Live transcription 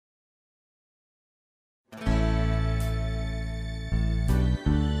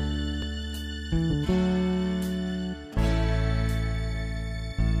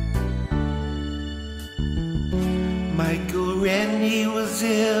when he was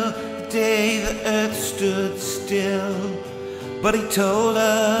ill, the day the earth stood still. But he told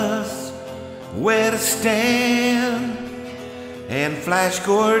us where to stand, and Flash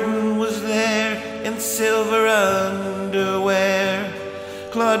Gordon was there in silver underwear.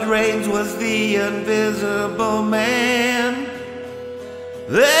 Claude Rains was the invisible man.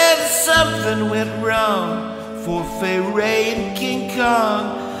 Then something went wrong for Fay Ray and King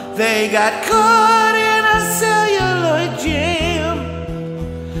Kong. They got caught in a celluloid jam.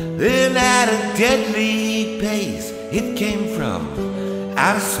 Then at a deadly pace, it came from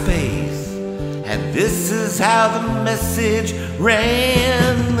outer space. And this is how the message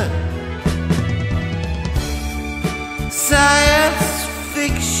ran. Science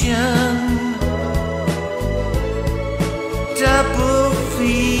fiction, double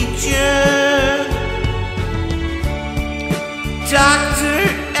feature. Dr.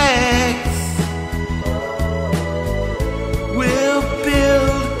 X will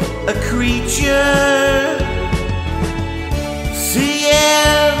build a creature. See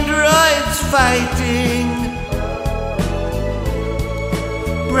androids fighting.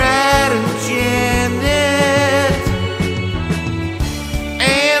 Brad and Janet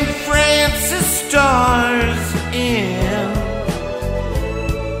and Francis stars in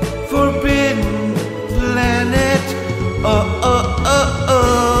Forbidden Planet. Oh, oh, oh,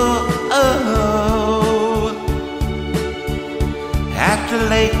 oh, oh. At the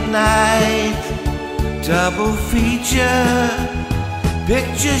late night double feature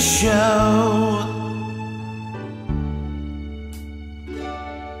picture show.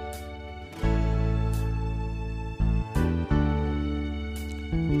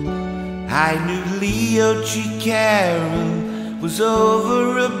 I knew Leo G. Carroll was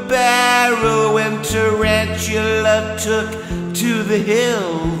over a barrel when Tarantula took to the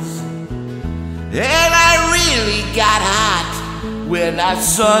hills. And I really got hot when I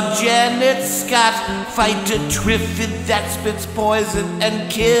saw Janet Scott fight a Triffid that spits poison and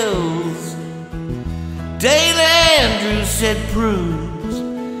kills. Dale Andrews said prunes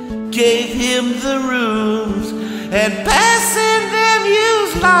gave him the runes, and passing them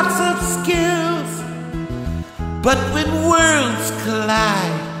used lots of skills. But when worlds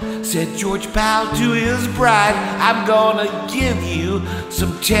collide, said George Powell to his bride, I'm gonna give you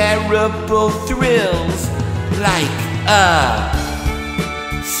some terrible thrills, like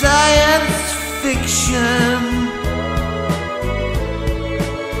science fiction,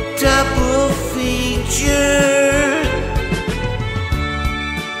 double feature.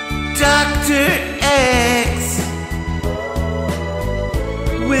 Dr. X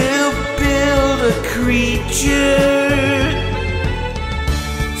will build a creature.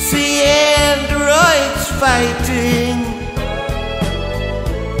 See androids fighting.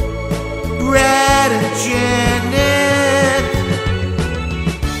 Brad and Janet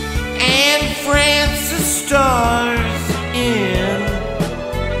and Francis stars in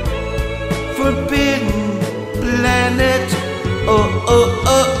Forbidden Planet. Oh, oh,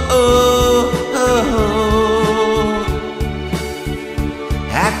 oh, oh, oh.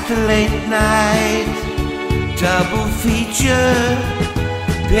 At the late night double feature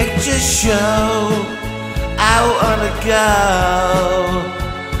picture show, I wanna go.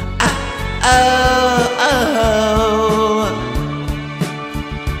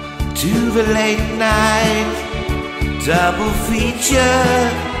 To the late night double feature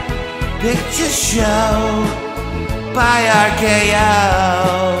picture show by RKO.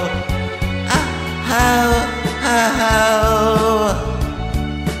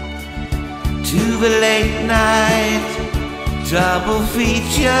 To the late night double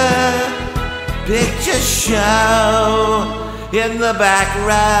feature picture show in the back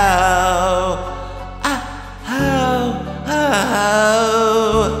row.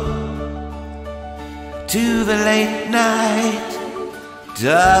 To the late night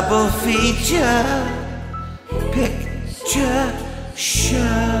double feature